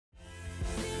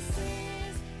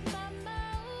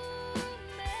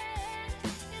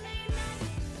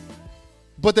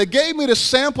But they gave me the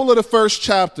sample of the first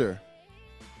chapter.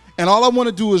 And all I want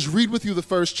to do is read with you the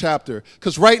first chapter.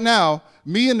 Because right now,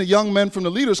 me and the young men from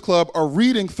the Leaders Club are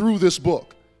reading through this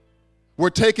book. We're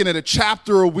taking it a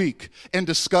chapter a week and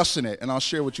discussing it. And I'll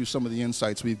share with you some of the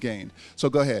insights we've gained. So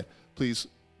go ahead, please,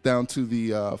 down to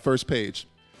the first page.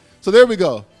 So there we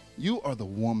go. You are the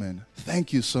woman.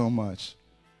 Thank you so much.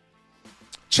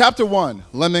 Chapter 1,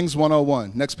 Lemmings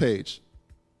 101. Next page.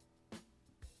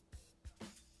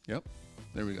 Yep,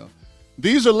 there we go.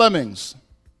 These are lemmings.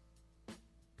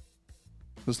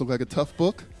 Does this look like a tough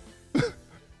book?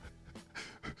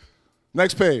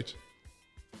 Next page.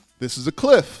 This is a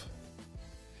cliff.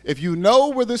 If you know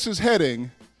where this is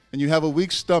heading and you have a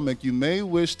weak stomach, you may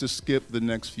wish to skip the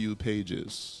next few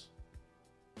pages.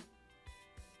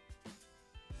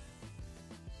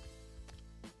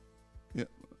 Yeah.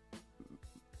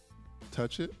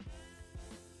 Touch it.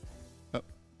 Oh,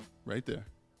 right there.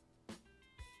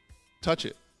 Touch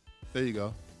it. There you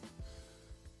go.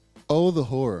 Oh, the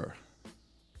horror.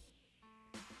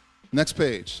 Next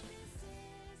page.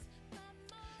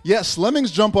 Yes, lemmings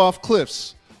jump off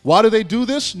cliffs. Why do they do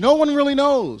this? No one really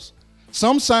knows.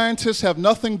 Some scientists have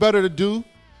nothing better to do,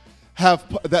 have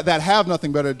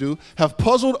nothing better to do, have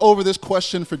puzzled over this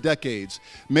question for decades.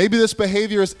 Maybe this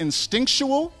behavior is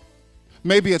instinctual.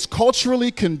 Maybe it's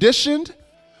culturally conditioned.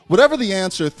 Whatever the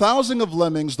answer, thousands of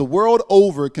lemmings the world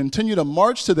over continue to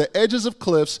march to the edges of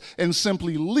cliffs and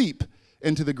simply leap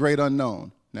into the great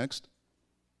unknown. Next.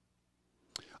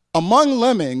 Among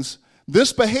lemmings,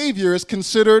 this behavior is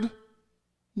considered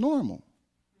normal.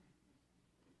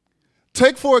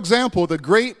 Take, for example,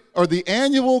 the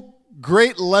annual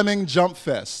Great Lemming Jump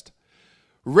Fest.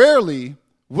 Rarely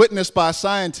witnessed by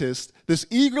scientists, this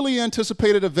eagerly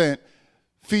anticipated event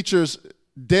features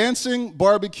dancing,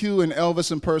 barbecue, and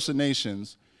Elvis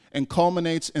impersonations and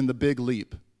culminates in the big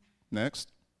leap.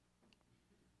 Next.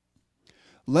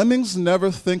 Lemmings never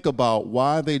think about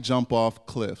why they jump off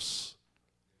cliffs.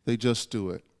 They just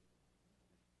do it.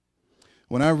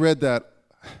 When I read that,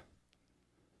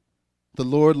 the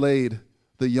Lord laid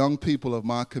the young people of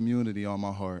my community on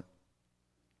my heart.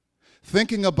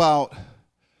 Thinking about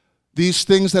these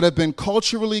things that have been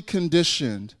culturally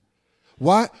conditioned.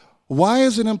 Why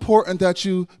is it important that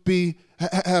you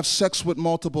have sex with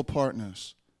multiple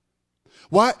partners?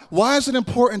 Why is it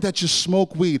important that you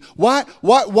smoke weed? Why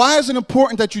is it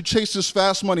important that you chase this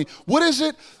fast money? What is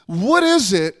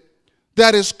it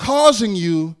that is causing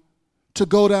you to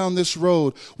go down this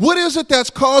road? What is it that's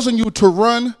causing you to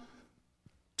run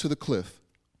to the cliff?